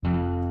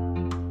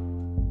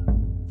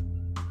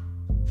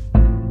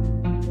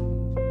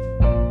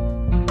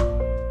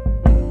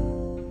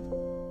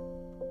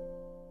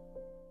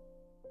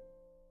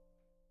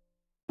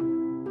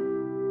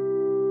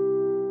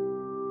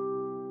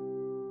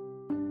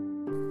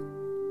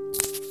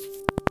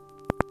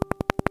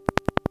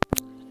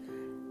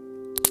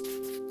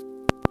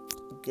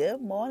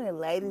Good morning,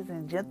 ladies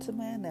and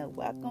gentlemen, and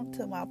welcome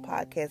to my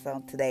podcast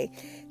on today.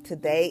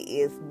 Today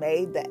is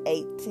May the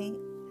 18th.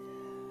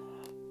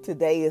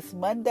 Today is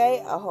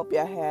Monday. I hope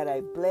y'all had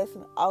a blessed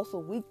and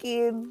awesome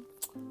weekend.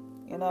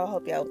 I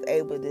hope y'all was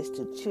able just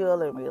to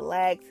chill and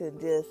relax and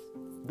just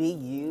be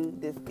you.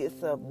 Just get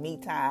some me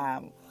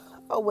time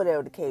or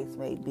whatever the case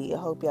may be. I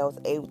hope y'all was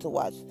able to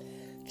watch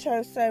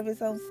church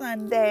service on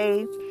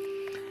Sunday.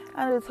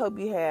 I just hope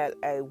you had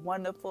a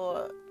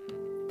wonderful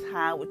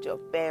time with your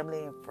family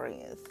and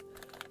friends.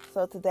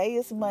 So today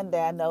is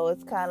Monday. I know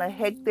it's kind of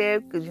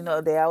hectic because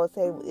they always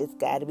say it's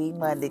got to be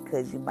Monday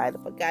because you might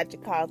have forgot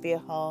your coffee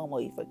at home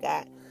or you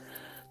forgot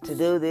to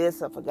do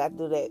this or forgot to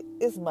do that.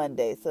 It's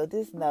Monday, so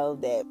just know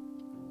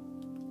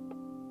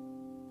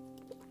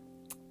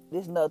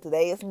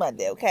today is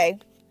Monday, okay?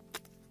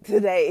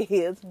 Today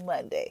is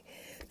Monday.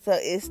 So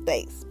it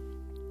states,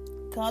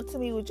 come to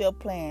me with your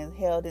plans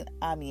held in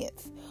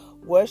audience.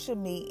 Worship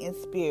me in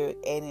spirit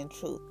and in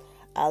truth.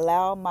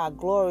 Allow my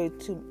glory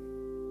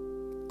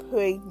to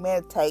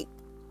premeditate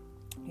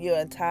your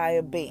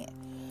entire being.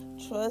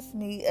 Trust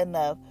me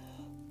enough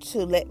to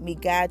let me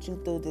guide you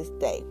through this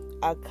day.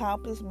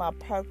 Accomplishing my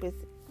purpose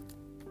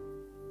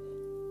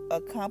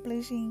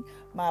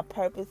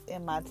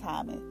in my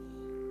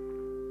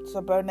timing.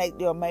 Subordinate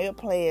your major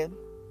plan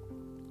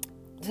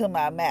to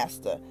my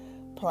master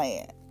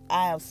plan.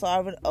 I am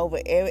sovereign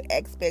over every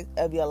aspect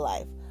of your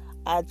life.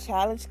 I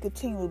challenge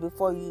continually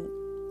before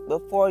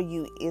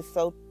you is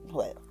so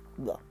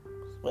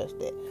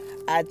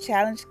I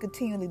challenge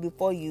continually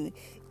before you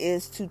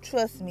is to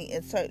trust me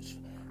and search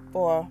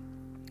for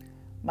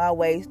my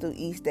ways through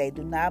each day.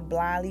 Do not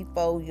blindly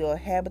follow your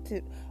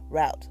habited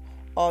route,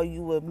 or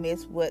you will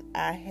miss what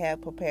I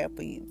have prepared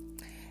for you.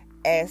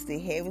 As the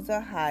heavens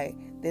are higher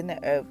than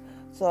the earth,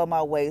 so are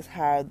my ways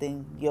higher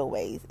than your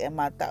ways, and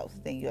my thoughts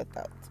than your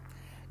thoughts.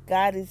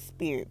 God is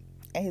spirit,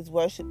 and his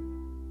worshipper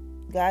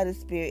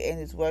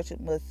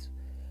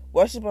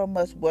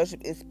must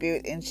worship in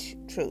spirit and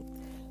truth.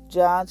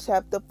 John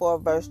chapter 4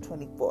 verse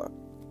 24.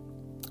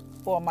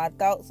 For my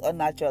thoughts are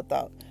not your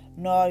thoughts,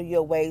 nor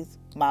your ways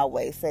my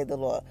ways, say the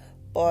Lord.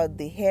 For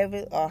the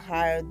heavens are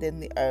higher than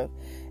the earth,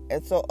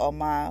 and so are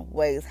my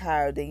ways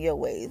higher than your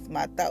ways,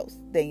 my thoughts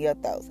than your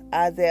thoughts.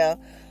 Isaiah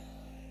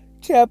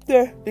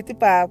chapter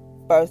 55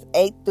 verse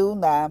 8 through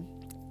 9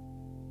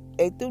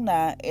 in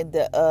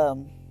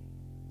the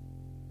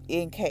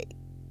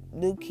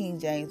New King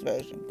James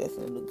Version. That's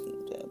in the New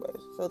King James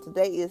Version. So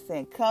today is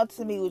saying, come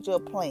to me with your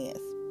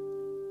plans.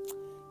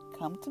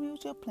 Come to me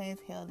with your plans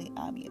held in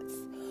audience.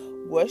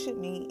 Worship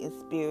me in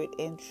spirit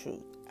and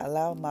truth.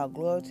 Allow my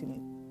glory to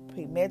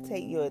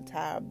premeditate your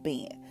entire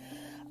being.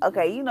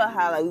 Okay, you know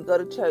how we go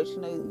to church.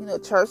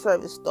 Church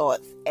service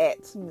starts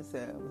at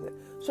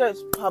church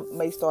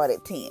may start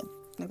at 10.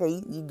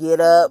 Okay, you get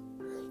up.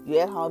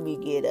 You're at home.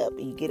 You get up.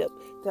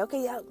 Say,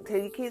 okay, y'all tell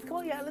your kids, come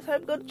on, y'all, let's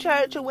hurry go to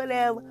church or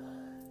whatever.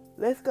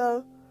 Let's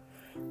go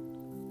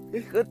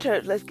to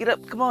church. Let's get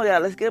up. Come on,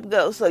 y'all. Let's get up and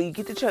go. So you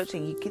get to church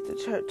and you get to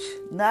church.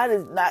 Not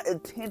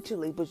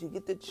intentionally, but you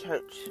get to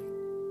church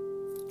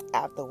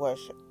after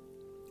worship.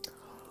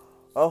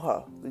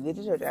 We get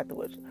to church after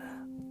worship.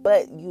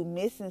 But you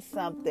missing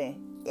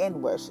something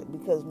in worship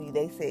because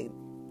they say,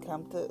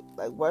 come to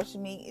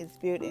worship me in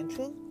spirit and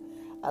truth,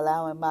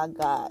 allowing my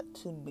God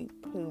to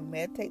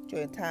premeditate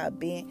your entire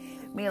being.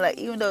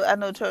 Even though I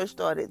know church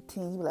started at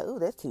 10, you're like, oh,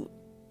 that's too.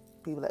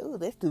 People like, oh,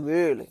 that's too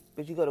early.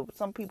 But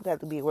some people have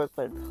to be at work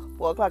for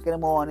 4 o'clock in the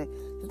morning,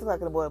 6 o'clock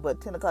in the morning,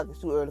 but 10 o'clock is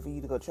too early for you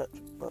to go to church.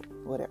 But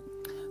whatever.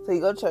 So you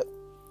go to church.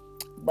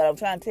 But I'm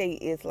trying to tell you,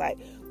 it's like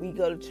we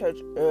go to church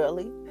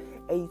early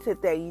and you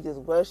sit there and you just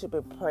worship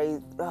and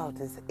praise.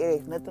 It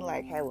is nothing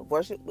like having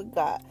worship with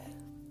God.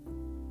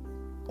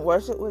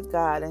 Worship with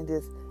God and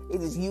it's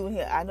just you and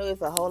him. I know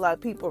it's a whole lot of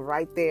people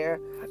right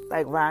there,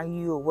 like around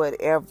you or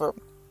whatever.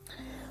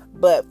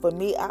 But for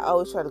me, I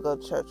always try to go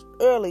to church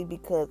early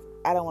because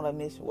I don't want to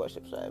miss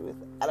worship service.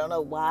 I don't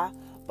know why,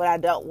 but I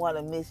don't want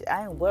to miss it.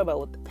 I ain't worried about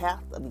what the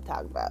pastor be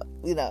talking about,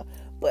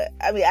 But,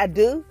 I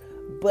do,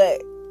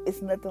 but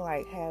it's nothing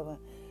like having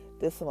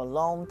this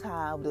long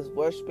time, just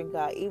worshiping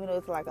God, even though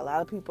it's like a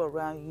lot of people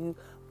around you,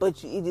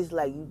 but you just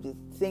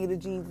singing to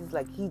Jesus,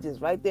 like he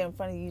just right there in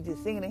front of you,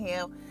 just singing to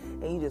him,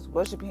 and you just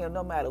worshiping him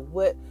no matter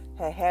what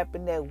had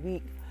happened that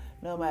week,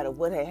 no matter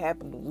what had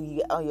happened when you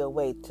get on your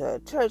way to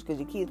church, because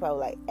your kids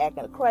probably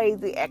acting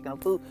crazy, acting a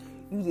fool.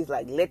 You just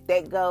let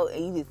that go,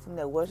 and you just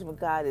worshiping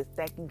God, just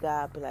thanking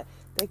God, be like,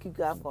 thank you,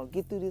 God, I'm gonna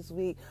get through this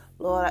week,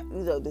 Lord.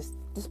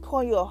 Just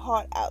pour your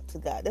heart out to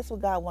God. That's what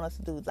God wants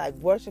us to do,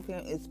 worship Him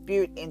in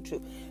spirit and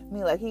truth.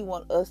 He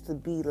wants us to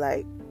be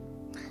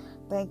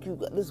thank you,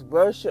 God. Just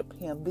worship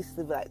Him. Be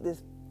like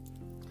this.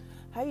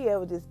 Have you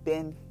ever just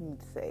been?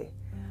 Say,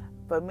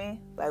 for me,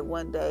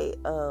 one day,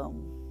 I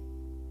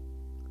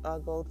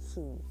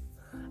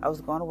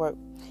was going to work.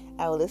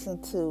 I would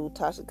listen to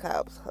Tasha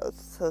Cobb's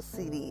her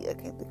CD. I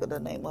can't think of the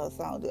name of her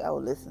song that I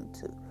would listen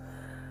to.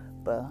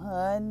 But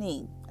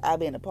honey, I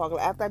be in the park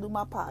after I do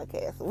my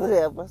podcast or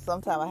whatever.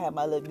 Sometimes I have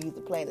my little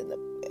music playing in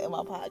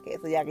my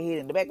podcast so y'all can hear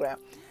it in the background.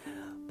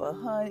 But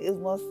honey, it's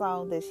one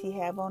song that she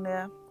have on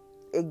there.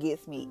 It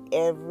gets me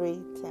every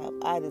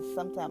time.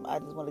 Sometimes I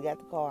just want to get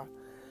the car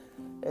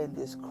and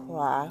just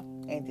cry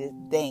and just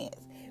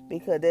dance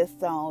because that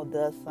song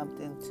does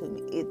something to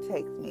me. It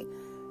takes me.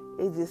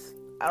 It just,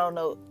 I don't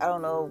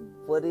know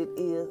what it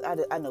is. I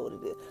know what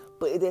it is,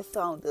 but that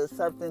song does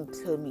something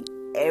to me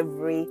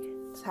every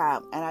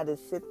time. And I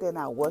just sit there and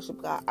I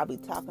worship God. I be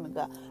talking to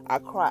God. I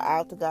cry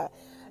out to God.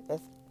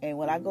 And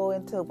when I go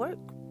into work,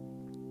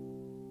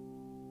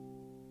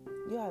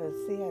 you ought to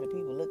see how the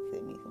people look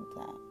at me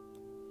sometimes.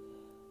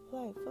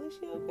 Like,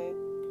 Felicia, okay?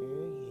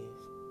 Girl,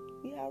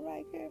 yes. You all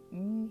right, girl?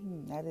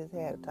 Mm-hmm. I just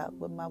had a talk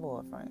with my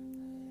boyfriend.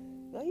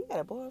 Oh, you got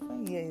a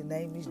boyfriend? Yeah, his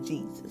name is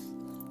Jesus.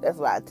 That's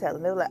what I tell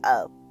them. They were like,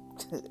 oh,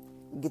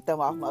 get them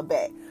off my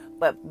back.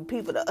 But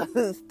people don't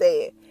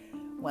understand.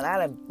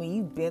 When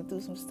you've been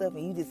through some stuff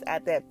and you just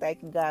out there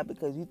thanking God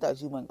because you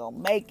thought you weren't going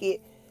to make it,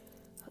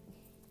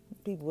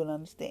 people will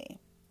understand.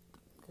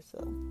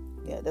 So,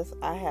 yeah,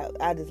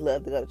 I just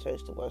love to go to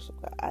church to worship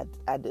God.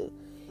 I do.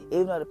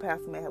 Even though the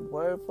pastor may have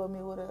word for me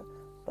or whatever,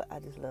 but I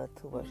just love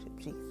to worship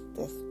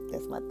Jesus.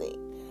 That's my thing.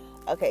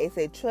 Okay, it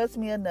said, trust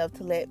me enough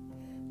to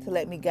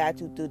let me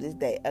guide you through this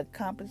day.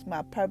 Accomplish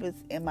my purpose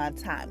in my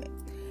timing.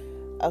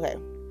 Okay.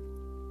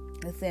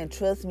 It's saying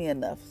trust me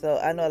enough. So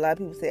I know a lot of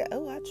people say,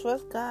 oh, I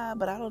trust God,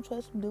 but I don't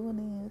trust him doing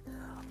this.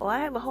 Or I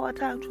have a hard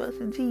time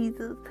trusting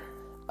Jesus.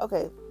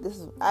 Okay,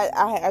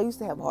 I used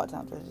to have a hard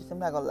time trusting Jesus. I'm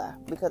not gonna lie,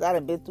 because I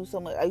done been through so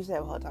much. I used to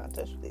have a hard time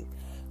trusting Jesus.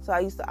 So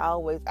I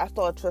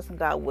started trusting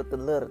God with the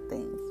little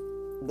things.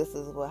 This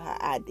is how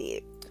I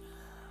did.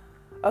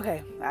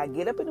 Okay, I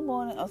get up in the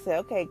morning and say,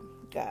 okay,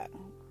 God,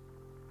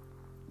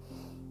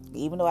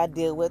 even though I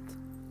deal with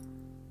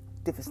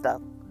different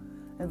stuff,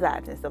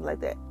 anxiety and stuff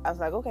like that, I was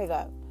like, okay,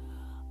 God,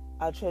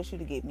 I trust you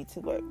to get me to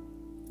work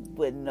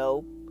with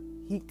no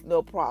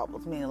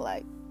problems. Meaning,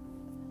 like,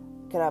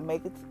 can I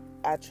make it?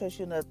 I trust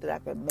you enough that I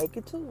can make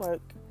it to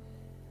work,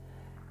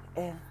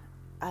 and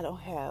I don't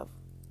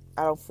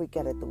freak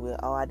out at the wheel.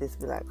 Oh, I just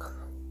be like,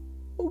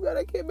 oh God,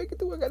 I can't make it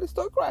to work. I just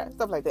start crying,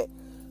 stuff like that.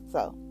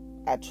 So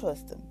I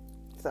trust him.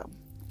 So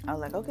I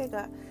was like, okay,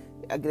 God.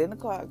 I get in the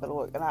car, I go to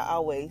work, and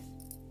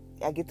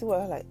I get to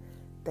work. I'm like,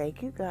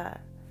 thank you, God.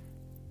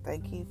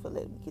 Thank you for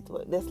letting me get to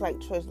work. That's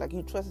like trust. Like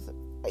you trust him.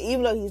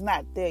 Even though he's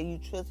not there, you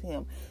trust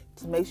him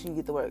to make sure you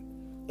get to work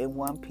in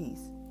one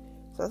piece.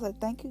 So I was like,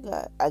 thank you,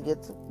 God. I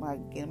get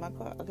in my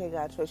car. Okay,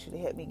 God, I trust you to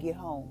help me get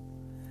home.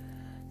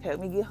 Help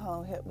me get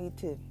home. Help me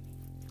to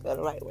go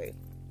the right way.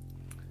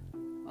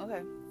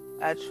 Okay.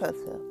 I trust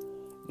him.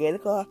 Get in the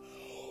car.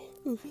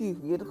 Get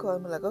in the car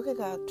and be like, okay,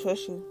 God, I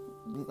trust you.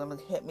 You're going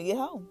to help me get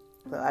home.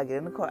 So I get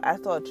in the car. I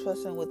started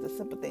trusting with the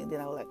simple thing. Then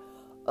I was like,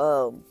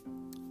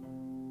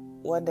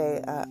 one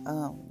day, there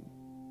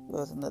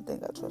was another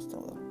thing I trusted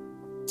him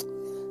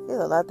with.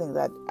 There's a lot of things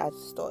I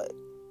started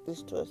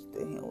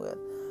distrusting him with.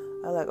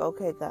 I was like,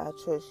 okay, God, I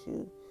trust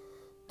you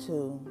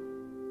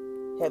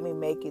to help me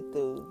make it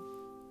through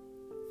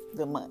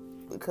the month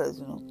because,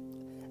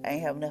 I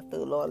ain't have enough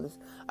food, Lord.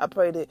 I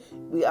pray that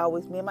me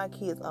and my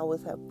kids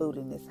always have food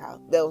in this house.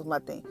 That was my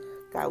thing.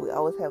 God, we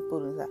always have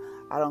food in this house.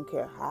 I don't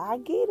care how I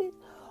get it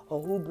or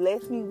who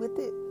blessed me with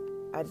it.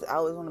 I just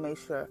always want to make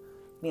sure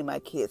me and my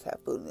kids have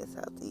food in this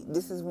house to eat.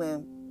 This is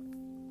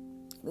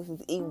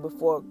even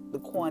before the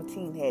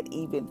quarantine had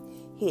even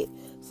hit.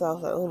 So I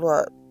was like, oh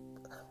Lord,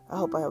 I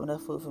hope I have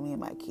enough food for me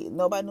and my kids.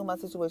 Nobody knew my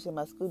situation in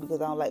my school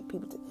because I don't like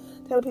people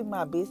telling people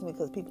my business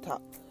because people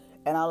talk.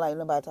 And I don't like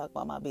nobody talk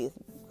about my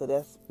business because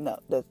that's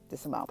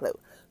something I don't play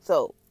with.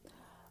 So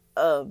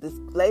this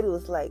lady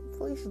was like,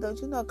 Felicia,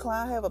 don't you know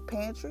Klein have a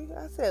pantry?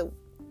 I said,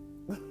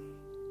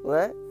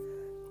 what?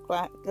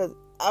 Because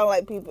I don't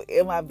like people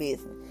in my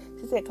business.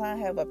 She said, Klein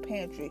have a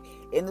pantry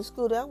in the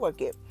school that I work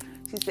at.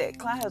 She said,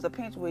 Klein has a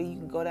pantry where you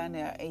can go down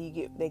there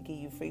and they give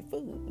you free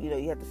food.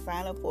 You have to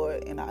sign up for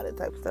it and all that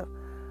type of stuff.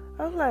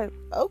 I was like,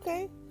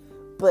 okay.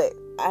 But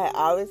I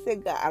always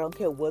said, God, I don't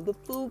care where the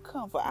food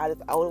comes from. I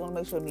always want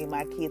to make sure me and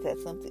my kids had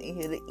something in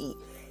here to eat.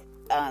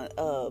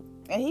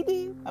 And he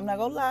did. I'm not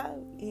going to lie.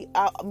 Me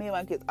and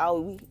my kids,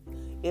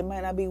 it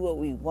might not be what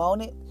we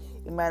wanted.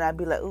 It might not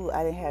be like, ooh,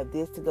 I didn't have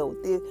this to go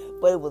with this.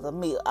 But it was a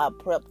meal. I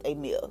prepped a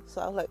meal.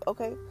 So I was like,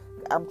 okay.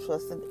 I'm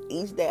trusting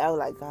each day. I was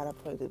like, God, I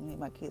pray that me and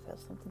my kids have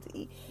something to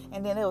eat.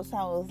 And then there was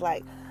time it was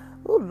like,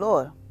 oh,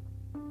 Lord,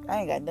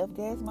 I ain't got enough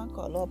gas in my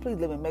car. Lord, please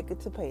let me make it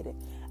to payday.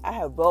 I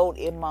have rode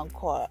in my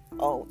car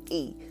on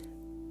E.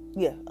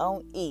 Yeah,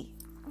 on E.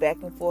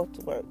 Back and forth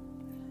to work.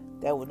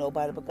 That was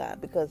nobody but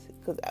God. Because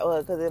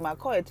in my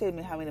car, it tells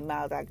me how many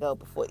miles I go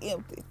before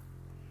empty.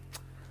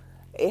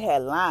 It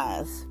had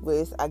lines,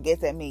 which I guess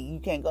that means you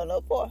can't go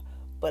no far.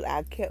 But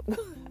I kept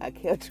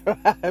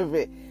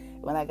driving.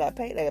 When I got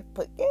paid, I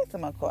put gas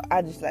in my car.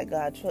 I just like,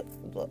 God,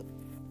 Lord.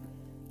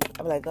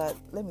 I'm like, God,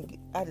 let me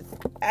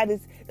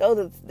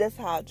that's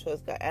how I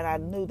trust God. And I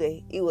knew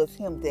that it was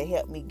him that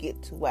helped me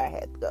get to where I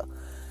had to go.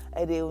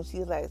 And then when she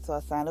was like, so I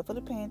signed up for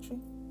the pantry.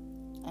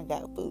 I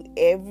got food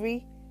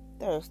every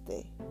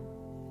Thursday.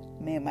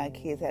 Me and my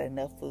kids had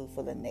enough food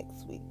for the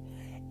next week.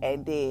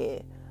 And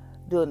then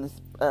during this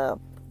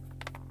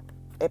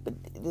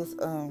this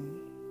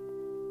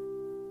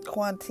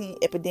quarantine,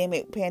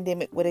 epidemic,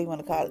 pandemic, whatever you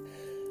want to call it,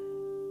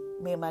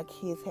 me and my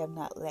kids have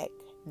not lacked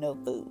no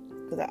food.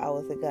 Because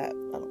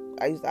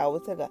I used to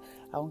always tell God,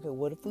 I don't care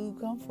where the food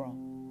come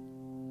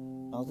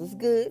from. As long as it's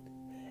good.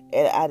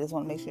 And I just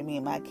want to make sure me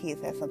and my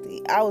kids have something to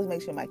eat. I always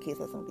make sure my kids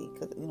have something to eat.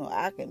 Because,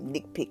 I can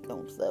nitpick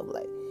on stuff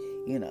like,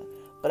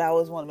 But I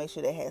always want to make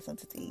sure they have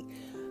something to eat.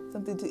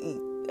 Something to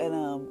eat.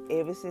 And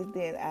ever since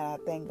then, I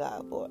thank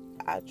God for it.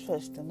 I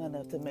trust Him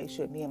enough to make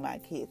sure me and my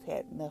kids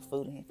had enough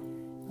food in.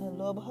 And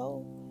lo and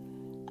behold,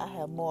 I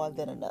have more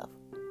than enough.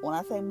 When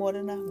I say more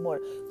than enough, more.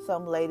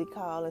 Some lady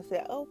called and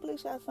said, "Oh,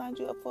 please, I signed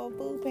you up for a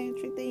food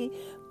pantry thing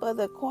for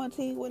the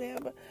quarantine,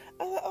 whatever."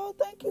 I said, "Oh,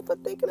 thank you for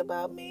thinking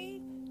about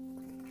me."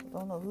 I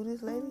don't know who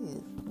this lady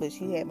is, but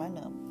she had my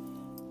number.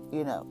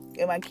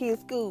 And my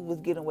kids' school was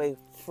giving away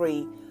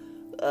free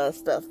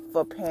stuff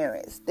for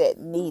parents that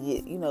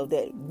needed,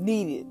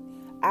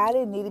 I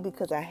didn't need it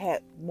because I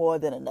had more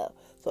than enough.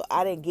 So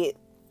I didn't get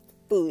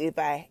food. If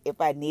I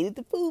needed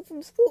the food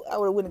from school, I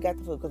would have wouldn't got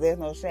the food because there's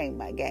no shame in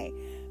my game.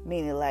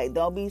 Meaning, like,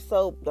 don't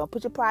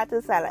put your pride to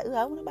the side. Like,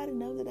 I want nobody to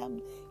know that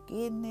I'm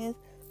getting this.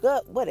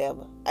 Good,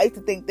 whatever. I used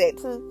to think that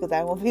too because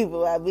I want people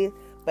like this.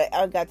 But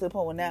I got to the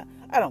point where now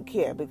I don't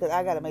care because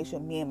I got to make sure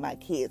me and my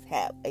kids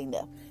have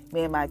enough.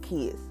 Me and my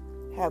kids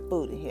have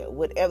food in here.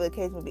 Whatever the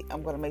case may be,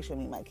 I'm going to make sure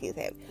me and my kids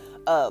have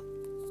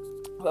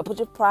it. Put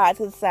your pride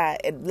to the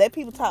side and let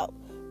people talk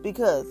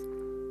because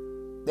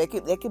they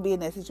could be in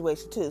that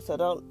situation too. So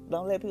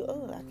don't let people,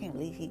 oh, I can't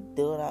believe he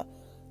doing all.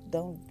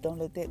 Don't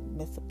let that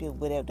mess up your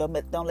whatever. Don't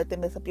let that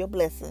mess up your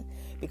blessing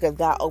because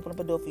God opened up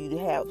a door for you to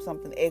have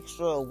something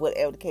extra or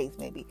whatever the case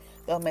may be.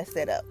 Don't mess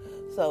that up.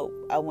 So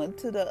I went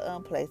to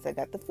the place. I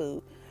got the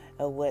food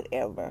or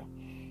whatever.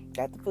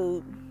 Got the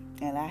food,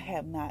 and I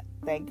have not.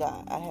 Thank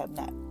God, I have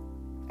not.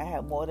 I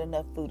have more than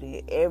enough food in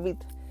here.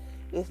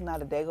 It's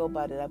not a day go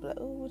by that I be like,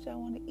 oh, what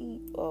y'all want to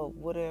eat or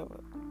whatever.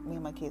 Me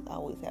and my kids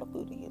always have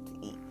food in here to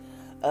eat.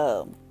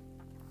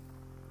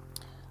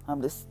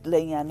 I'm just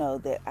letting y'all know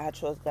that I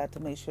trust God to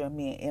make sure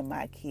me and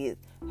my kids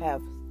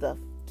have stuff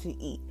to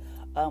eat.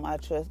 I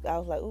trust God. I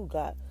was like, oh,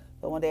 God.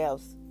 So one day I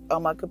was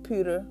on my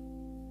computer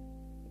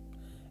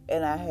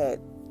and I was like,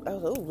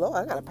 oh, Lord,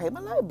 I got to pay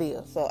my light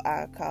bill. So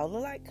I called the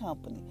light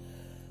company.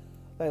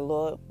 Like,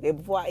 Lord,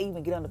 before I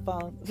even get on the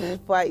phone to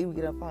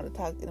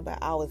talk to anybody,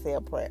 I always say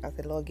a prayer. I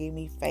said, Lord, give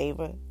me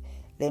favor.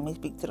 Let me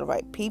speak to the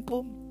right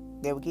people.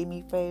 They will give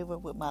me favor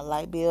with my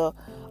light bill,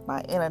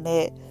 my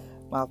internet,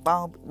 my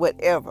phone,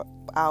 whatever.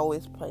 I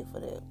always pray for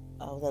that.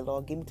 I was like,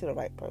 Lord, give me to the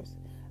right person.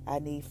 I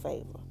need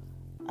favor.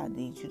 I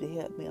need you to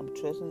help me. I'm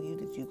trusting you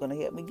that you're going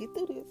to help me get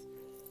through this.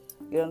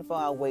 Get on the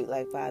phone. I'll wait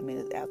like 5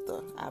 minutes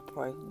after I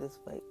pray. Just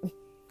wait.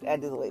 I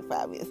just wait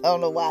 5 minutes. I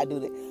don't know why I do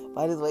that,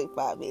 but I just wait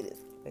 5 minutes.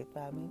 Wait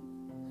 5 minutes.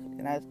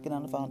 Then I just get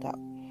on the phone and talk.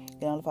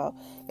 Get on the phone.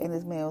 And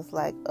this man was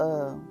like,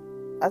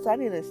 I said, I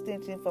need an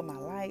extension for my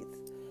lights.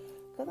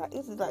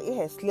 Because it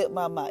had slipped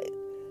my mind.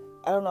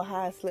 I don't know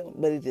how it slipped,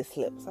 but it just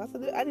slipped. So I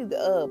said, I need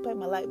to pay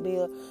my light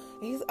bill.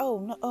 And he said, oh,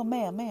 no,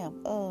 ma'am.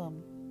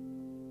 And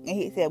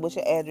he said, what's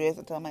your address?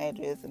 I told him my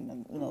address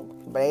and,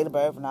 date of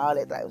birth and all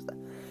that type of stuff.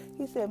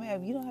 He said,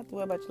 ma'am, you don't have to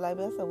worry about your light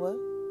bill. I said, what?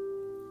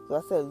 So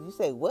I said, you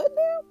say what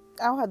now?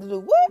 I don't have to do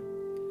what?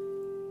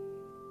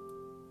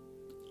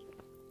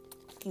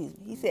 Excuse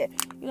me. He said,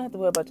 you don't have to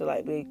worry about your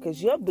light bill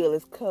because your bill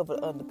is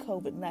covered under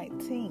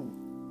COVID-19.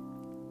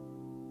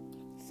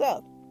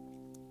 So,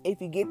 if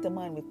you get the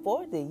money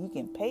before then, you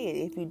can pay it.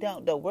 If you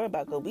don't worry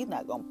about it because we're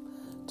not going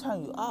to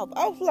turn you off.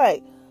 I was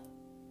like,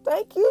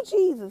 thank you,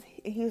 Jesus.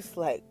 He was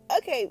like,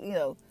 okay,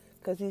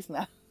 because he's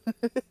not.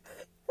 And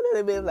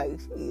then they like,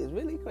 she is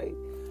really crazy.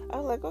 I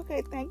was like,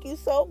 okay, thank you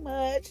so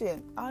much.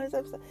 And all this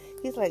other stuff.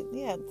 He's like,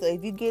 yeah, so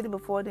if you get it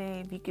before then,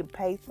 if you can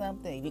pay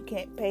something, if you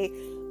can't pay,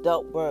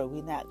 don't worry,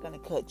 we're not going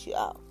to cut you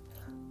off.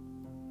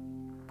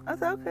 I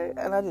said, okay.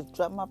 And I just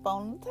dropped my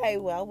phone on the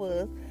table where I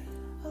was.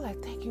 I was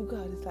like, thank you,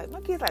 God. It's like, my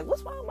kid's like,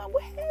 what's wrong, Mom?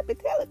 What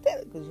happened? Tell it.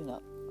 Because,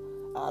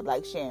 I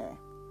like sharing.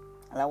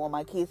 And I want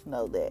my kids to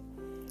know that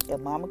if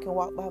Mama can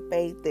walk by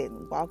faith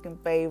and walk in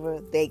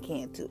favor, they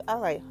can too. I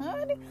was like,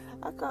 honey,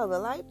 I called the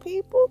light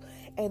people,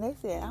 and they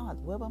said, I don't have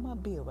to worry about my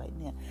bill right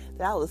now.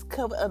 That I was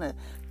covered under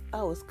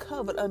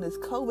this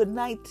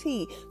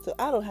COVID-19, so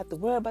I don't have to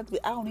worry about the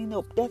bill. I don't even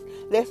know if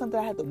that's something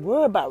I have to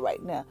worry about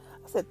right now.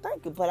 I said,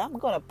 thank you, but I'm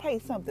going to pay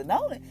something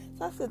on it.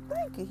 So I said,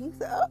 thank you. He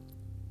said, oh.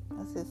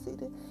 I said, see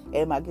that?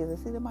 And my kids said,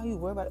 see that, Mom, you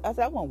worried about it? I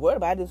said, I wasn't worried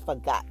about it. I just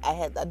forgot.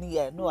 I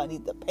know I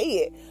need to pay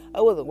it. I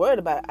wasn't worried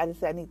about it. I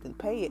just said I need to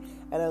pay it.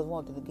 And I was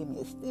wanting to give me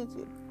an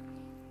extension.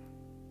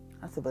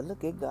 I said, but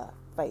look at God.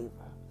 Favor.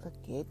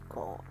 Look at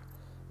God.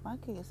 My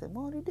kids said,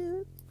 won't he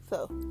do it?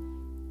 So,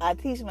 I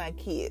teach my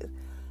kids.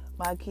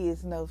 My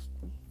kids know.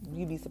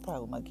 You'd be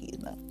surprised what my kids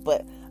know.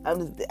 But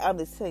I'm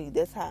just telling you,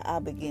 that's how I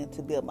began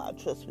to build my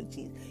trust with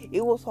Jesus.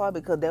 It was hard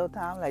because there were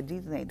times like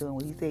Jesus ain't doing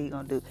what he said he's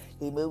going to do.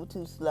 He moving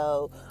too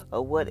slow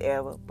or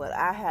whatever. But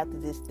I had to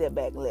just step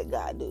back and let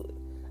God do it.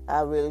 I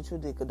really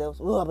truly did. Because there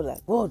was, I'll be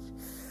like, whoa,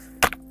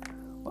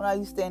 when I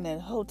used to stay in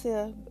that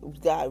hotel,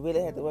 God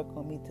really had to work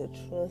on me to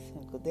trust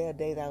him. Because there are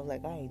days I was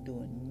like, I ain't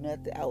doing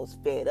nothing. I was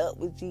fed up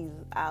with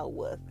Jesus. I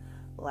was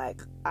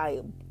like, I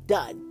am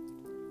done.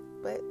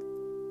 But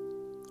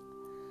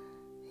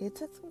it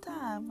took some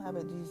time. I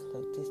bet Jesus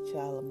like, this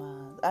child of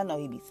mine. I know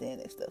he be saying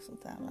that stuff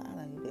sometimes. I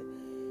know he be,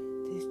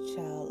 this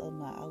child of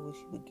mine, I wish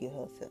he would get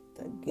herself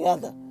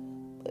together.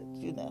 But,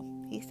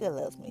 he still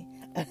loves me.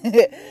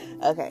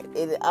 Okay.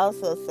 It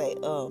also say,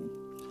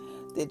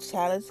 the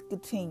challenge to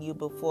continue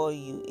before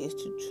you is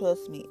to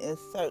trust me and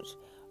search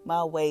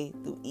my way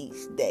through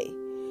each day.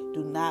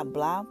 Do not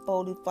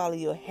blindfoldedly follow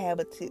your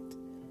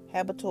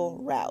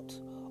habitual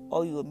route,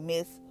 or you will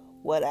miss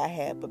what I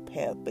have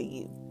prepared for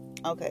you.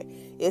 Okay.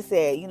 It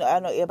said, I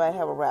know everybody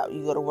have a route.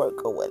 You go to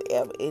work or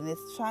whatever. And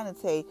it's trying to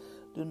say,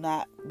 do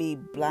not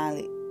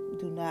blindly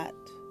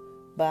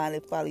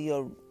follow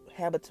your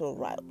habitual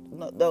route.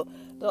 No, don't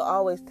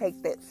always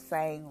take that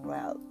same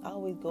route.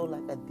 Always go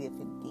like a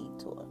different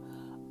detour.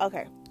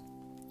 Okay.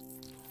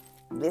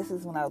 This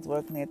is when I was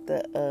working at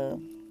the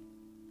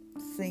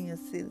senior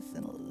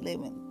citizen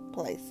living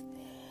place.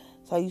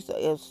 So it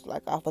was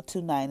like off of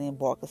 290 in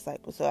Barker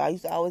Cypress. So I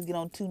used to always get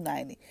on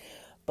 290.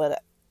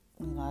 But,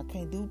 I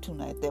can't do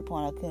 290. At that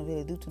point, I couldn't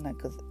really do 290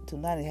 because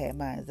 290 had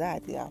my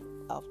anxiety off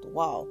the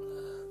wall.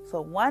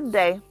 So one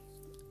day,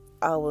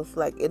 I was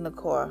like in the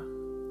car.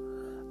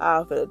 I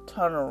was going to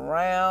turn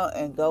around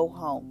and go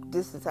home.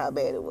 This is how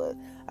bad it was.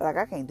 I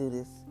can't do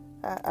this.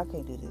 I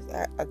can't do this.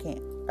 I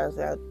can't. I was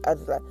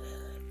like,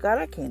 God,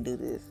 I can't do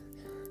this.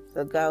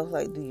 So God was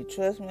like, do you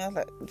trust me? I was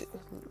like,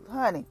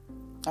 honey,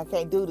 I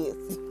can't do this.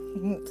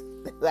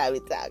 I be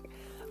talking,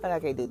 but I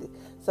can't do this.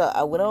 So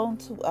I went on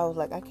I was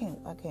like, I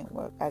can't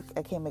work. I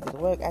can't make it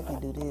work. I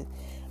can't do this.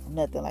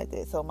 Nothing like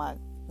that. So my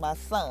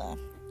son,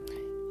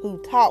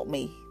 who taught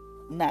me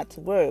not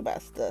to worry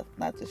about stuff,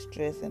 not to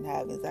stress and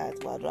have anxiety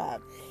while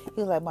driving,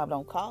 he was like, Mom,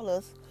 don't call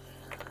us.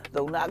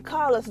 Do not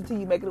call us until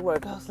you make it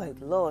work. I was like,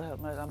 Lord have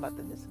mercy, I'm about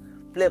to just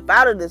flip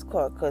out of this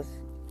car, because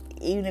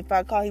even if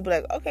I call, he'd be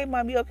like, okay,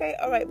 Mom, you okay?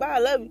 All right, bye, I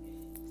love you.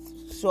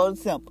 Short and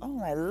simple. I'm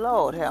like,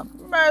 Lord have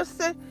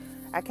mercy.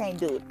 I can't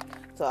do it.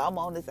 So I'm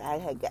on this. I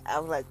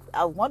was like,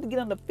 I wanted to get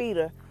on the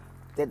feeder.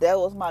 That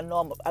was my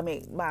normal. On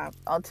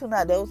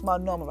 290, that was my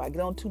normal. I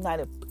get on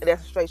 290,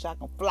 that's a straight shot. I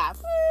can fly,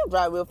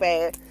 drive real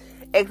fast.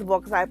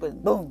 Xbox Cypress,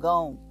 boom,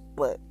 gone.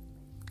 But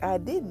I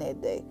didn't that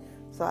day.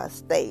 So I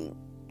stayed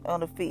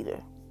on the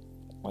feeder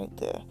right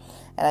there.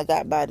 And I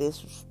got by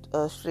this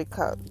street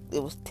car.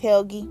 It was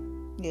Telge.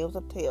 Yeah, it was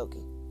a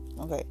Telge.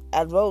 Okay.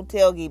 I rode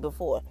Telge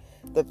before,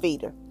 the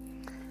feeder.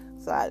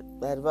 So I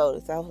rode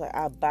it. So I was like,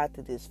 I'm about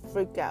to just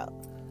freak out.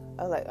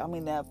 I was like,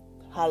 now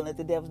hollering at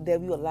the devil,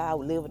 you alive, I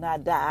would live and I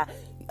die.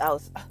 I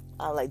was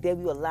like,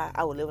 devil, you alive,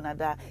 I would live and I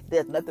die.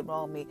 There's nothing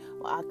wrong with me.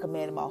 Well, I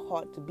commanded my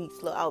heart to beat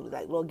slow. I was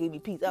like, Lord, give me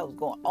peace. I was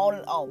going on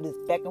and on, just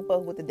back and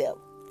forth with the devil.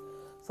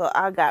 So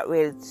I got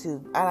ready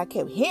and I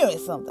kept hearing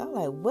something. I'm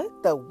like, what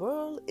the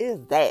world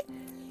is that?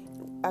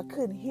 I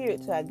couldn't hear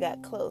it till I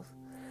got close.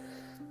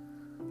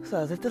 So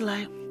I was at the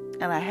light,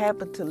 and I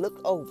happened to look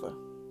over.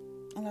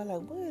 And I was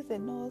like, where is that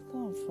noise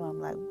coming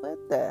from? Like,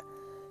 what the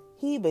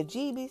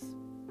heebie-jeebies?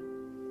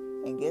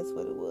 And guess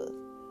what it was?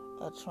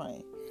 A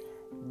train.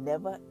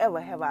 Never,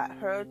 ever have I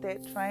heard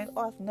that train.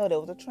 Or no, there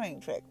was a train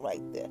track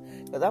right there.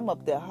 Because I'm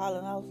up there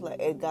hollering. I was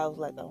like, and God was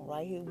like, I'm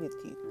right here with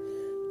you.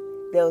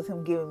 That was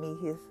him giving me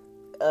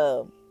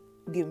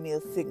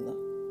a signal.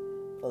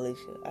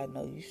 Felicia, I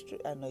know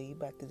you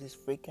about to just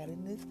freak out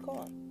in this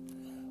car.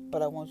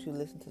 But I want you to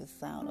listen to the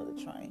sound of the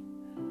train.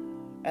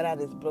 And I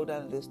just broke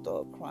down and just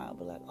started crying.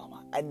 But like, oh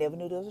my, I never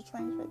knew there was a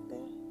train track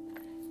there.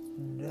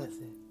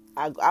 Nothing.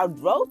 I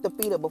drove the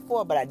feeder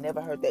before, but I never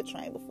heard that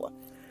train before.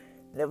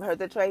 Never heard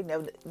that train.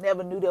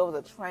 Never knew there was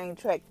a train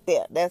track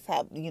there. That's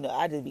how,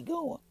 I just be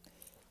going.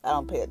 I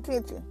don't pay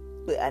attention.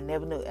 But I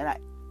never knew. And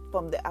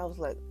from there, I was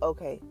like,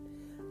 okay.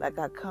 Like,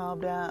 I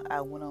calmed down.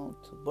 I went on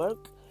to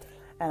work.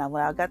 And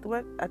when I got to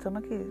work, I told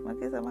my kids,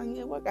 said, Mom,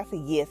 you at work? I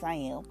said, yes, I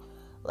am.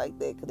 Like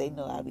that, because they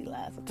know I be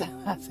lying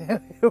sometimes. I said,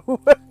 I'm at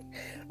work.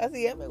 I said,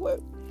 yeah, I'm at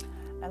work.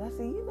 And I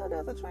said,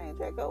 there's a train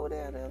track over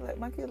there. They're like,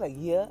 my kid's like,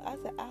 yeah. I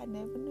said, I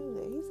never knew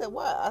that. He said,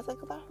 what? I said,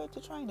 because I heard the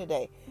train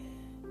today.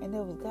 And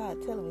there was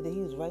God telling me that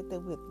he was right there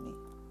with me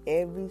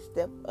every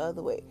step of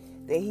the way,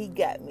 that he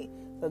got me.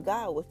 So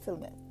God was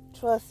telling me,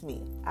 trust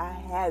me, I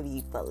have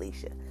you,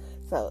 Felicia.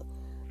 So,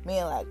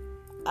 like,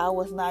 I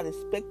was not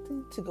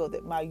expecting to go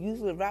there. My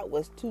usual route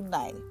was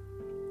 290.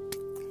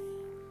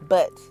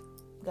 But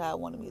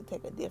God wanted me to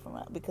take a different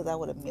route because I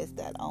would have missed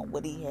out on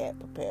what he had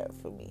prepared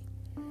for me.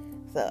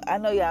 So I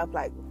know y'all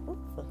like,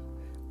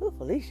 ooh,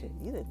 Felicia,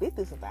 you done been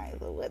through some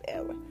things or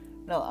whatever.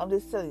 No, I'm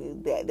just telling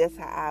you that that's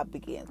how I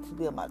began to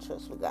build my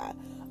trust with God.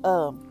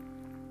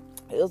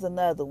 It was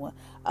another one.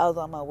 I was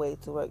on my way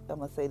to work. I'm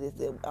going to say this,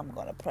 then I'm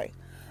going to pray.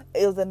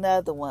 It was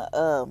another one.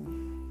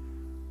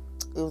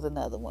 It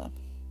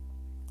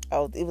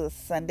was a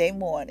Sunday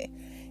morning.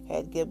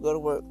 Had to go to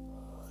work.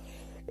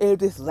 And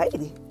this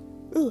lady,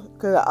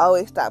 because I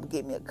always stop and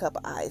get me a cup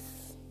of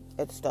ice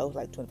at the store,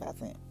 like 25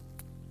 cents.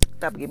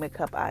 stop and get me a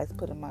cup of ice,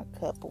 put in my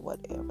cup or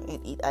whatever, and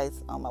eat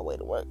ice on my way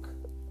to work.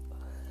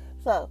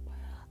 So,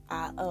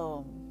 it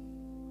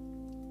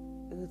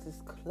was this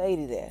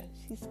lady there.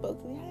 She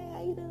spoke to me, hey,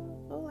 how you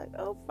doing? I was like,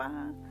 oh,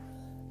 fine.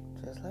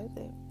 Just like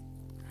that.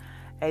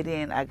 And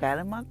then I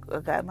got my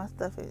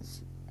stuff, and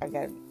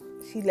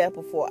she left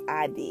before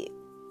I did.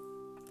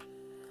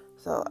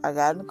 So I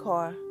got in the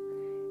car,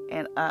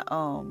 and I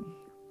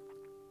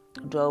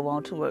drove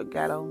on to work.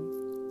 Got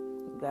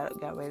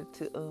ready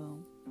to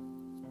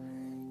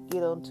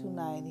get on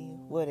 290,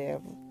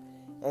 whatever.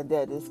 And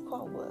there this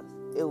car was.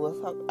 It was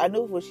her. I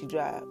knew what she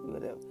drive,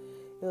 whatever.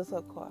 It was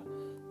her car.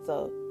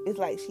 So it's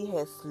like she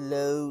had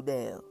slowed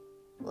down,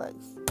 like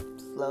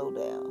she slowed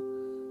down.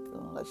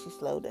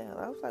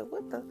 I was like,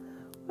 what?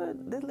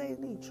 This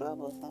lady need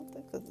trouble or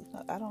something? Cause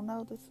I don't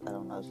know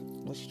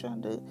what she's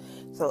trying to do.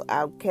 So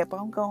I kept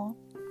on going.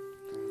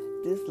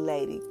 This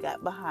lady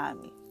got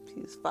behind me. She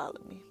was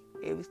following me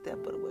every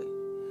step of the way.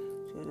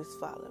 She was just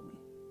following me.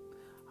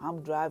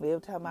 I'm driving.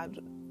 Every time I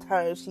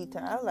turn, she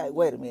turned. I was like,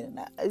 wait a minute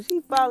now. Is she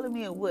following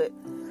me or what?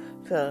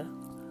 So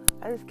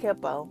I just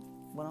kept on.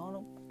 Went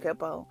on.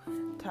 Kept on.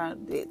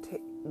 Turned.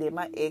 Did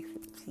my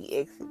exit. She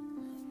exit.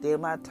 Did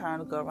my turn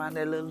to go around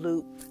that little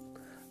loop.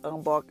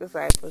 Unbarked the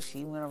cycle.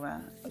 She went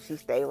around. She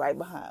stayed right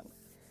behind me.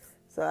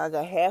 So I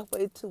got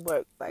halfway to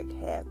work. Like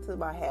half to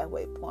my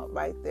halfway point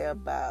right there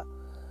about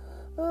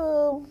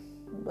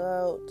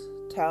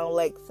Town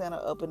Lake Center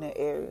up in that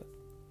area.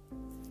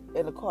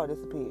 And the car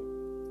disappeared.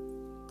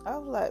 I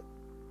was like,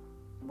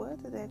 where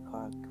did that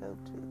car go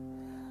to?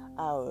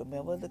 I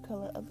remember the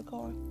color of the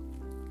car.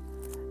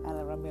 And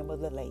I remember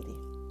the lady.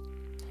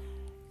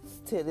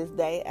 To this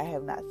day, I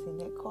have not seen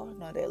that car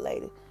nor that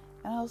lady.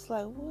 And I was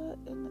like, what?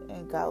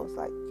 And God was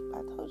like,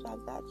 I told you I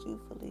got you,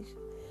 Felicia.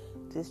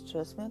 Just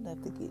trust me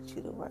enough to get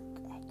you to work.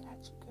 I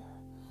got you, girl.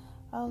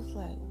 I was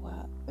like,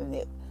 wow.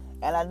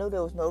 And I knew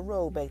there was no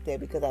road back there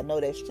because I know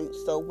that street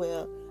so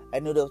well. I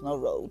knew there was no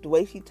road. The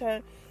way she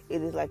turned,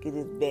 it is like it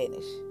just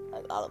vanished.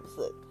 Like all of a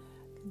sudden.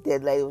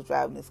 That lady was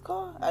driving this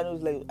car. And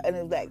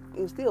it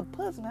was still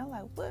puzzling. I'm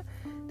like, what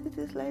did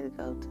this lady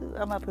go to?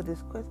 I'm going to put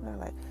this question. I'm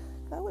like,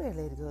 God, where did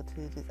that lady go to?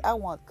 Because I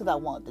wanted to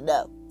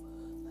know.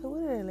 Like,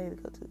 where did that lady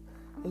go to?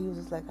 And he was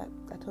just like,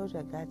 I told you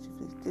I got you.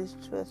 Please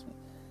just trust me.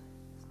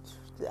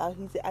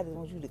 He said, I just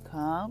want you to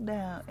calm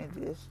down and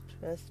just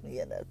trust me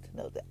enough to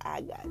know that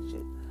I got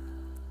you.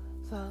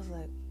 So I was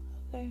like,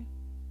 okay.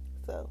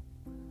 So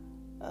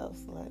I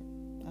was like,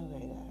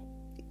 okay, God,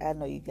 I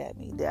know you got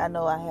me. I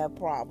know I have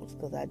problems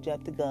because I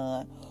jumped the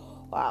gun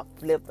or I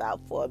flipped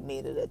out for a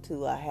minute or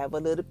two. I have a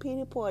little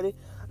pity party,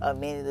 a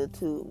minute or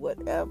two,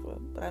 whatever.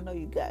 But I know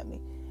you got me.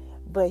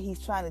 But he's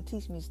trying to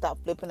teach me to stop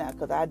flipping out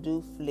because I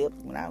do flip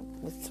when I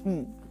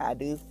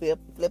do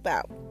flip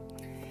out.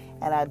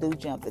 And I do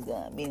jump the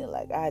gun, meaning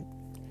like I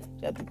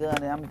jump the gun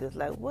and I'm just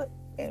like, what?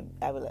 And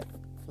I was like,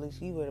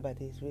 Felicia, you worried about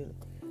this, really?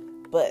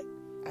 But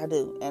I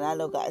do. And I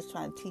know God's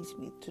trying to teach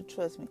me to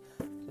trust me,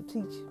 to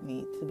teach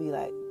me to be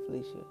like,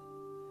 Felicia,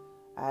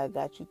 I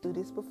got you through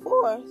this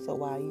before, so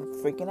why are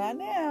you freaking out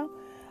now?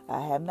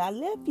 I have not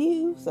left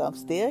you, so I'm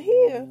still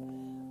here.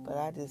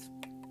 But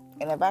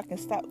and if I can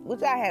stop,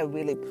 which I have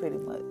really pretty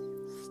much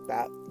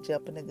stopped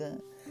jumping the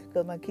gun.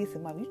 Because my kids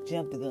said, Mom, you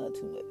jump the gun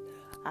too much.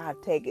 I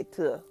take it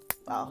to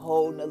a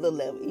whole nother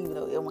level, even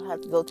though it won't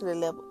have to go to the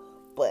level.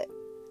 But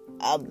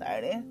I'm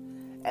learning.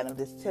 And I'm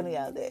just telling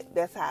y'all that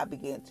that's how I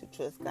began to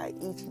trust God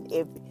each and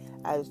every.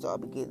 I just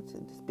started beginning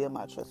to just build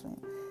my trust in Him.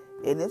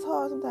 And it's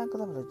hard sometimes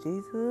because I'm like,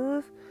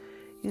 Jesus,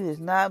 you is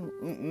not,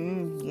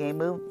 you ain't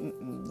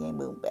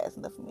moving fast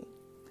enough for me.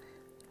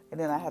 And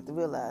then I have to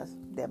realize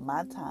that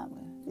my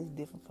timing is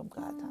different from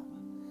God's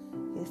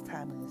timing. His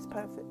timing is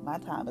perfect. My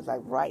time is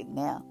like right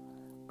now.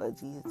 But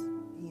Jesus,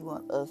 He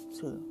wants us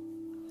to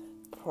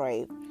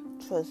pray,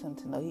 trust Him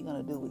to know He's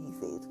going to do what He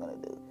said He's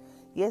going to do.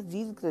 Yes,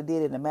 Jesus could have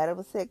did it in a matter of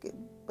a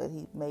second, but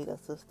He made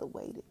us sister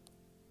waited.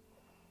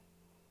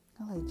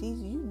 I'm like,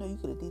 Jesus, you know you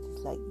could have did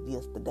this like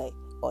yesterday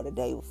or the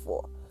day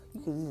before.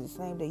 You could have did the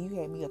same day. You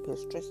had me up here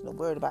stressing and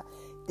worried about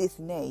this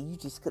and that. You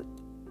just could.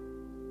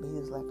 But He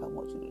was like, I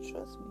want you to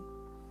trust me.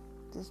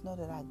 Just know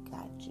that I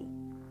got you.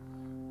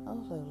 I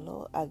was like,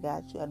 Lord, I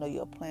got you. I know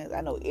your plans.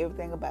 I know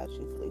everything about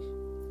you, Felicia.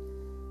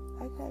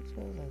 I got you.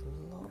 I was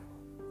like, Lord.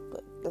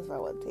 But that's what I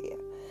want to tell you.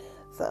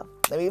 So,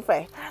 let me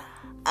pray.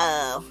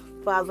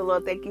 Father,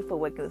 Lord, thank you for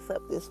waking us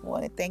up this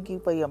morning. Thank you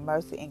for your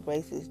mercy and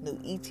grace is new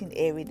each and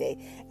every day.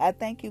 I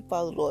thank you,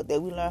 Father, Lord,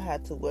 that we learn how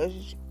to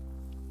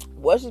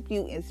worship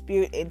you in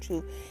spirit and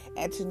truth,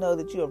 and to know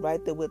that you are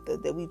right there with us,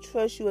 that we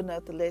trust you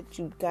enough to let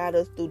you guide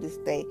us through this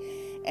day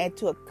and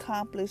to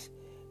accomplish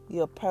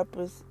your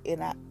purpose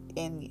in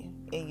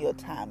your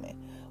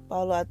timing.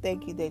 Father, Lord, I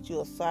thank you that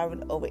you are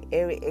sovereign over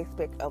every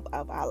aspect of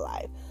our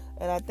life.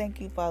 And I thank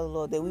you, Father,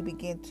 Lord, that we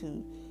begin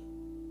to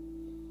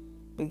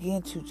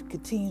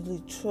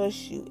continually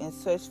trust you and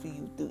search for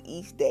you through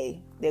each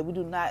day, that we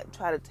do not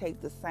try to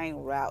take the same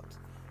route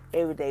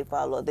every day,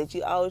 Father, Lord, that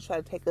you always try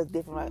to take us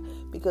different routes,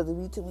 because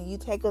when you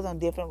take us on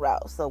different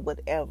routes, so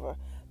whatever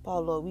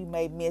Father Lord, we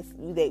may miss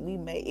that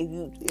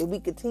if we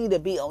continue to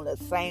be on the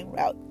same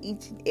route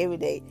each and every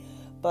day,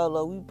 Father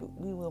Lord,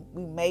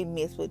 we may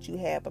miss what you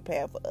have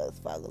prepared for us,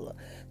 Father Lord.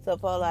 So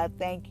Father Lord, I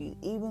thank you,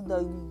 even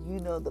though you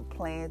know the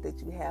plans that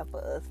you have for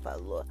us,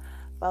 Father Lord.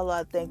 Father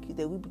Lord, I thank you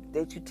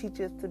that you teach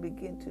us to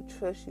begin to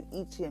trust you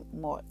each day,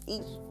 more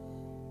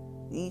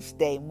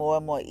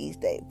and more each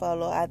day.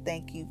 Father Lord, I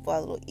thank you,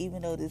 Father Lord,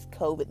 even though this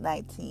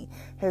COVID-19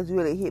 has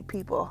really hit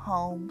people's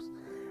homes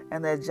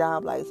and their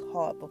job life is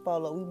hard, but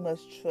Father Lord, we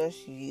must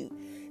trust you.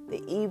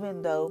 That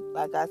even though,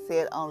 like I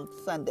said on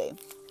Sunday,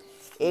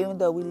 even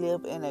though we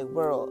live in a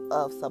world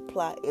of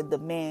supply and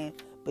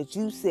demand, but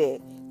you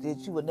said that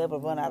you will never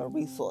run out of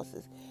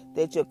resources,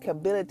 that your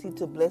ability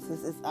to bless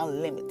us is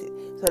unlimited.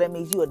 So that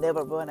means you will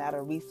never run out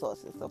of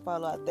resources. So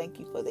Father Lord, I thank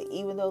you for that.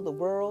 Even though the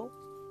world,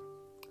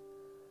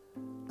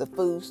 the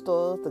food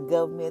stores, the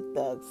government,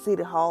 the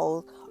city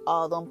halls,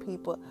 all them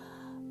people,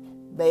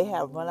 they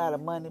have run out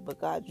of money, but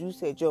God, you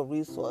said your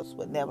resource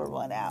would never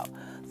run out.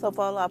 So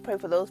Father, I pray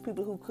for those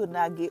people who could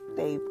not get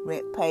their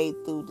rent paid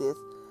through this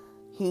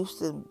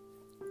Houston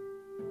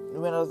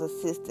rentals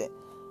assistance,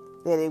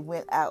 that it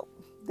went out,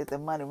 that the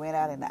money ran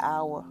out in an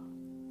hour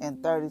and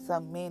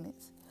 30-some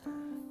minutes.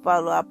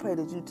 Father, I pray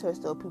that you touch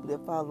those people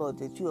that follow,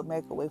 that you will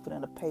make a way for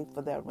them to pay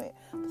for their rent.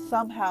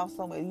 Somehow,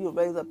 somewhere, you will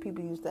raise up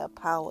people who use their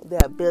power, their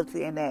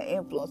ability, and their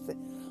influence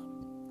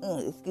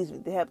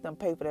to help them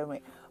pay for their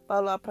rent.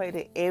 Father, I pray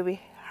that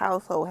every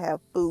household have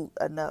food,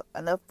 enough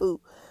food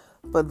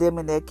for them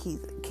and their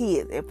kids.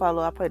 And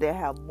Father, I pray they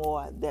have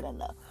more than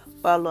enough.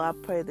 Father, I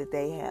pray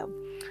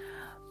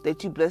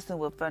that you bless them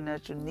with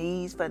financial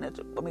needs,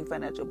 financial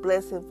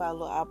blessing.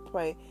 Father, I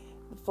pray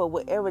for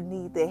whatever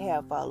need they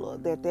have, Father,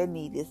 that their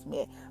need is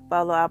met.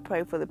 Father, I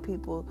pray for the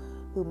people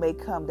who may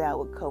come down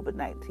with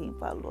COVID-19,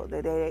 Father,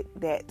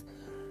 that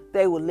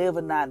they will live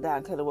and not die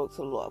until the works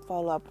of the Lord.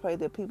 Father, I pray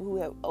that people who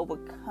have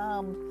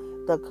overcome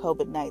the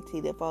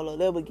COVID-19, that Father,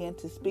 they'll begin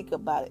to speak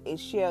about it and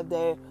share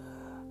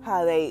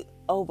how they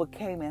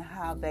overcame and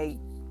how they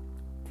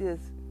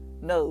just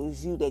know it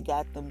was you that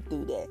got them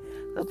through that.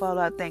 So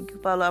Father, I thank you.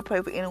 Father, I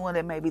pray for anyone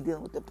that may be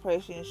dealing with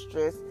depression,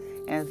 stress,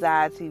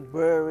 anxiety,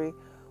 worry,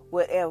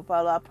 whatever.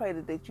 Father, I pray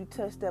that you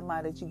touch their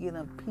mind, that you give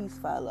them peace,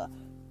 Father.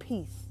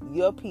 Peace.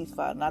 Your peace,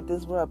 Father, not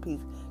this world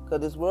peace. Because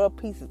this world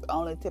peace is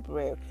only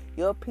temporary.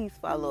 Your peace,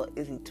 Father, Lord,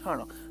 is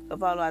eternal. So,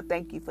 Father, I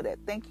thank you for that.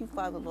 Thank you,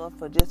 Father, Lord,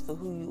 for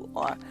who you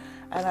are.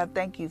 And I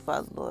thank you,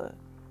 Father, Lord,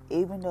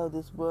 even though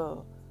this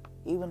world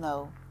don't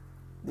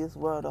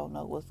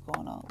know what's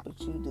going on, but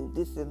you do.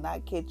 This did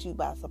not catch you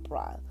by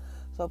surprise.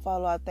 So,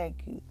 Father, I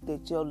thank you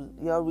that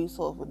your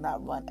resource will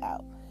not run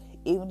out.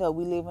 Even though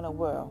we live in a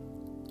world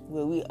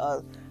where we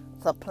are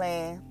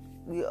supplying,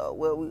 in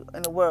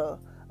a world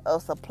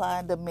of supply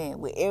and demand,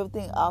 where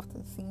everything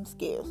often seems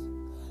scarce.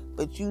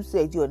 But you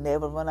said you'll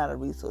never run out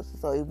of resources.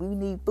 So if we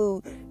need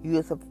food,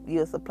 you'll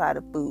supply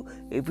the food.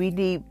 If we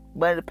need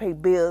money to pay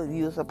bills,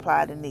 you'll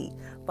supply the need.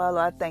 Father,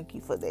 I thank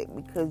you for that,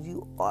 because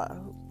you are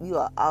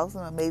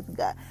awesome, amazing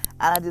God.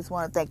 And I just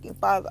want to thank you.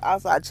 Father,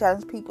 also I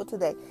challenge people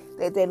today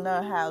that they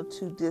learn how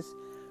to just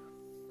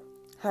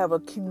have a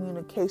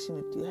communication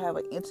with you, have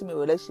an intimate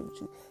relationship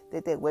with you,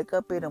 that they wake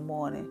up in the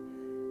morning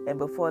and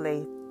before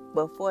they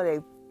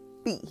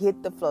feet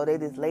hit the floor, they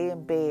just lay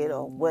in bed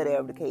or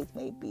whatever the case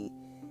may be,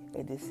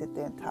 and just sit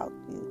there and talk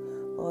to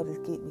you. Lord,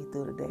 just get me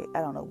through the day.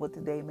 I don't know what the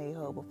day may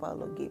hold, but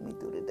Father, Lord, get me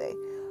through the day.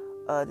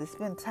 Just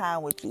spend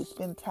time with you.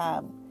 Spend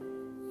time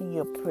in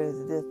your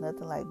presence. There's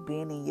nothing like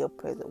being in your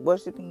presence.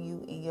 Worshiping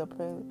you in your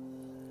presence.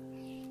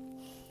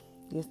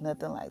 There's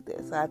nothing like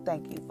that. So I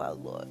thank you, Father,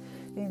 Lord.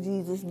 In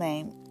Jesus'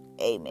 name,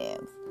 amen.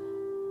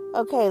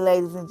 Okay,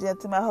 ladies and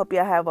gentlemen, I hope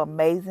y'all have an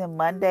amazing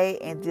Monday,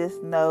 and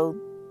just know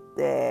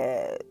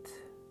that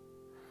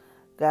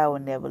God will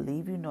never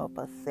leave you nor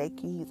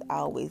forsake you. He's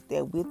always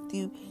there with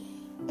you.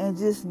 And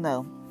just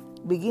know,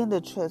 begin to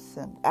trust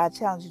Him. I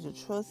challenge you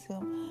to trust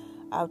Him.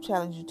 I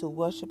challenge you to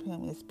worship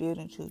Him in spirit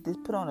and truth.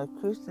 Just put on a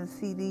Christian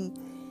CD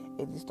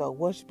and just start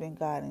worshiping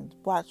God and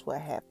watch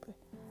what happens.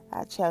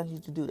 I challenge you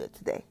to do that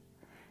today.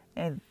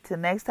 And till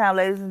next time,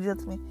 ladies and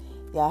gentlemen,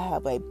 y'all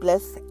have a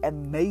blessed,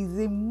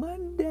 amazing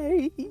Monday.